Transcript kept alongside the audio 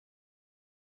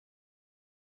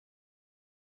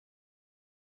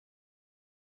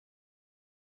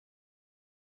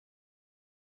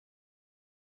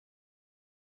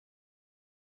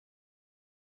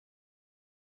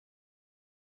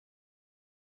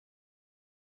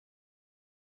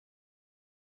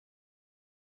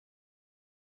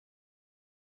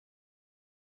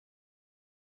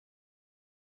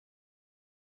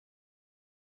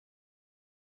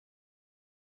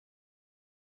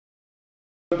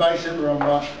Basic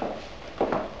rumba.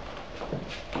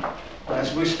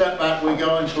 As we step back, we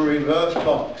go into a reverse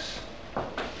box.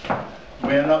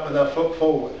 We end up with our foot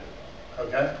forward.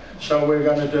 Okay? So we're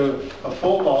going to do a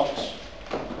full box.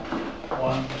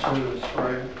 1, 2,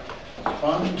 3.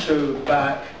 1, 2,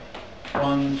 back.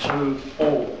 1, 2,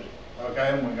 forward.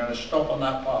 Okay? And we're going to stop on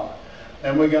that part.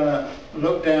 Then we're going to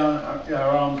look down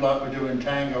our arms like we do in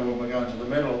tango when we're going to the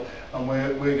middle, and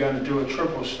we're going to do a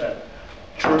triple step.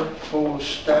 Triple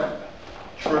step,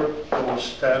 triple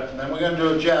step, and then we're going to do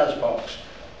a jazz box.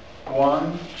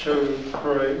 1, 2,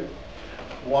 3,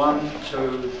 1,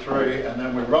 2, 3, and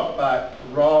then we rock back,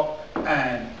 rock,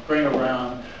 and bring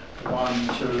around. 1,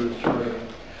 2, 3,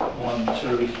 1,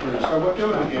 2, 3. So we'll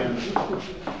do it again.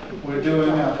 We're doing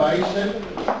our basic.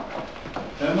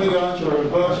 Then we go into a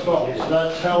reverse box.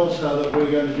 That tells her that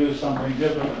we're going to do something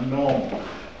different than normal.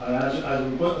 And as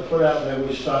we put the foot out there,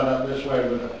 we start out this way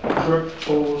with a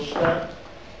triple step,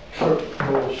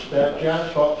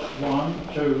 jazz box, 1,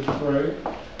 2, 3,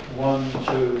 1,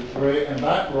 2, 3, and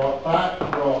back, rock,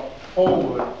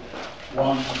 forward,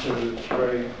 1, 2,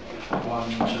 3, 1,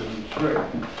 2,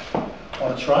 3.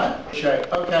 That's right.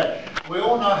 Shape. Okay. We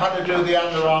all know how to do the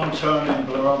underarm turn in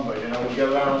rumba. You know, we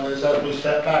go around this as we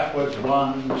step backwards.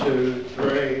 1, 2,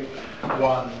 3.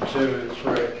 1, 2,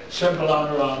 3. Simple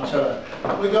underarm turn.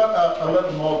 We got a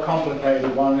little more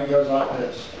complicated one. It goes like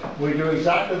this. We do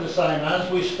exactly the same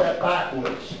as we step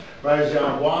backwards. Raise the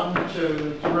arm. 1,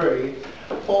 2, 3,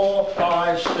 4,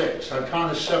 5, 6. So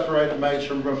kind of separate the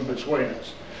major room between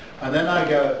us. And then I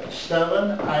go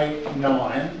 7, 8,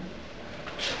 9,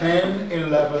 10,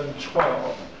 11,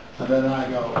 12. And then I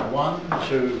go 1,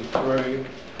 2, 3,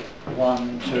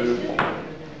 1, 2,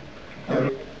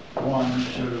 1,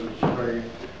 2, 3,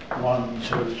 1,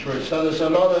 2, 3. So there's a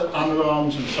lot of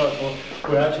underarms and so forth.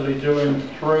 We're actually doing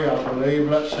 3, I believe.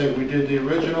 Let's see, we did the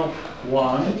original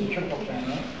 1,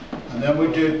 and then we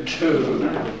did 2,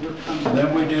 and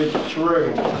then we did 3,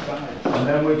 and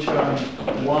then we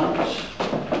turned once,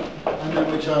 and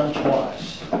then we turned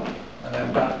twice, and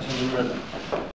then back to the rhythm.